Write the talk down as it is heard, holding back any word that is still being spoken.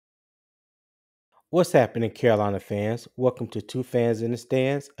What's happening, Carolina fans? Welcome to Two Fans in the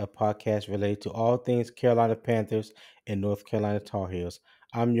Stands, a podcast related to all things Carolina Panthers and North Carolina Tar Heels.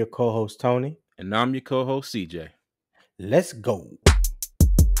 I'm your co-host, Tony. And I'm your co-host, CJ. Let's go.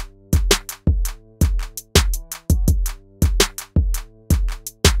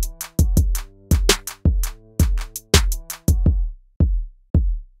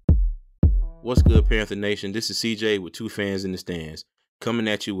 What's good, Panther Nation? This is CJ with Two Fans in the Stands, coming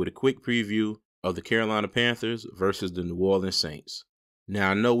at you with a quick preview of the Carolina Panthers versus the New Orleans Saints.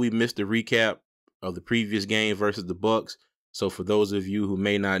 Now, I know we missed the recap of the previous game versus the Bucs, so for those of you who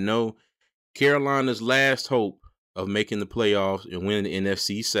may not know, Carolina's last hope of making the playoffs and winning the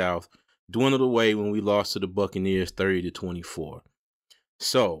NFC South dwindled away when we lost to the Buccaneers 30-24.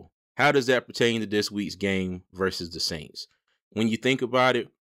 So, how does that pertain to this week's game versus the Saints? When you think about it,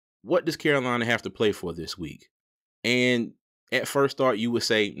 what does Carolina have to play for this week? And at first thought, you would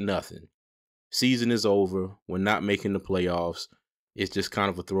say nothing. Season is over. We're not making the playoffs. It's just kind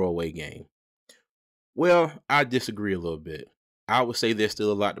of a throwaway game. Well, I disagree a little bit. I would say there's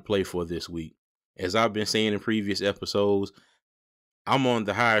still a lot to play for this week. As I've been saying in previous episodes, I'm on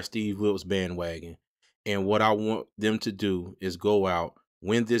the hire Steve Wilks bandwagon. And what I want them to do is go out,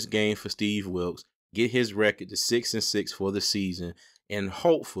 win this game for Steve Wilks, get his record to 6-6 for the season, and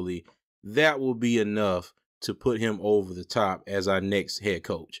hopefully that will be enough to put him over the top as our next head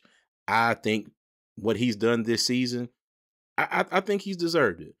coach. I think what he's done this season, I think he's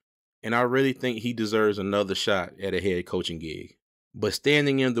deserved it. And I really think he deserves another shot at a head coaching gig. But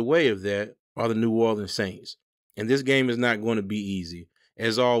standing in the way of that are the New Orleans Saints. And this game is not going to be easy.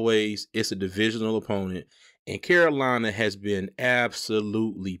 As always, it's a divisional opponent. And Carolina has been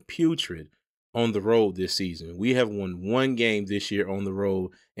absolutely putrid on the road this season. We have won one game this year on the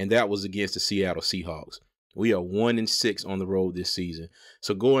road, and that was against the Seattle Seahawks. We are 1-6 on the road this season.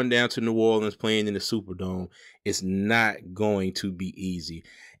 So going down to New Orleans, playing in the Superdome, is not going to be easy.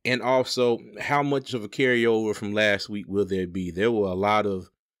 And also, how much of a carryover from last week will there be? There were a lot of,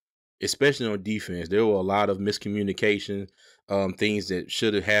 especially on defense, there were a lot of miscommunication, things that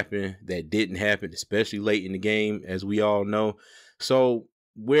should have happened that didn't happen, especially late in the game, as we all know. So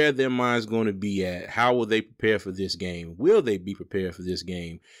where are their minds going to be at? How will they prepare for this game? Will they be prepared for this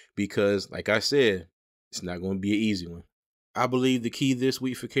game? Because, like I said, it's not going to be an easy one. I believe the key this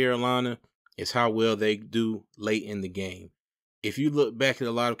week for Carolina is how well they do late in the game. If you look back at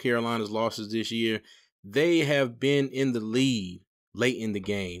a lot of Carolina's losses this year, they have been in the lead late in the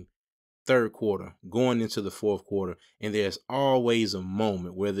game, third quarter, going into the fourth quarter, and there's always a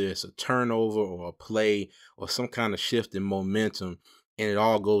moment, whether it's a turnover or a play or some kind of shift in momentum, and it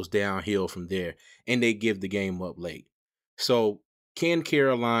all goes downhill from there, and they give the game up late. So can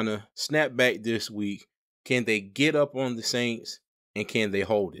Carolina snap back this week? Can they get up on the Saints, and can they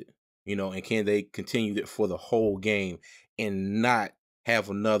hold it? And can they continue it for the whole game and not have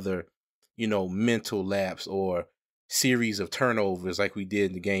another, mental lapse or series of turnovers like we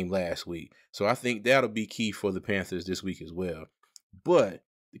did in the game last week? So I think that'll be key for the Panthers this week as well. But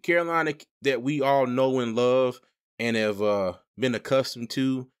the Carolina that we all know and love and have been accustomed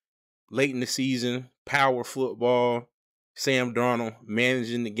to late in the season, power football, Sam Darnold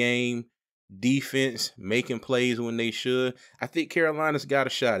managing the game, defense making plays when they should, I think Carolina's got a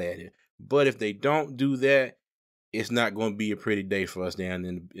shot at it. But if they don't do that, it's not going to be a pretty day for us down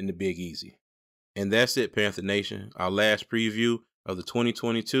in the Big Easy. And that's it, Panther Nation, our last preview of the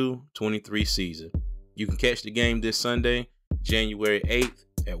 2022-23 season. You can catch the game this Sunday, January 8th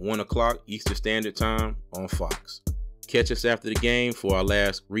at 1 o'clock Eastern Standard Time on Fox. Catch us after the game for our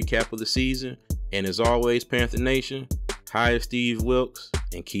last recap of the season. And as always, Panther Nation, hire Steve Wilks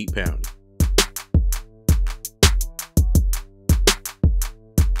and keep pounding.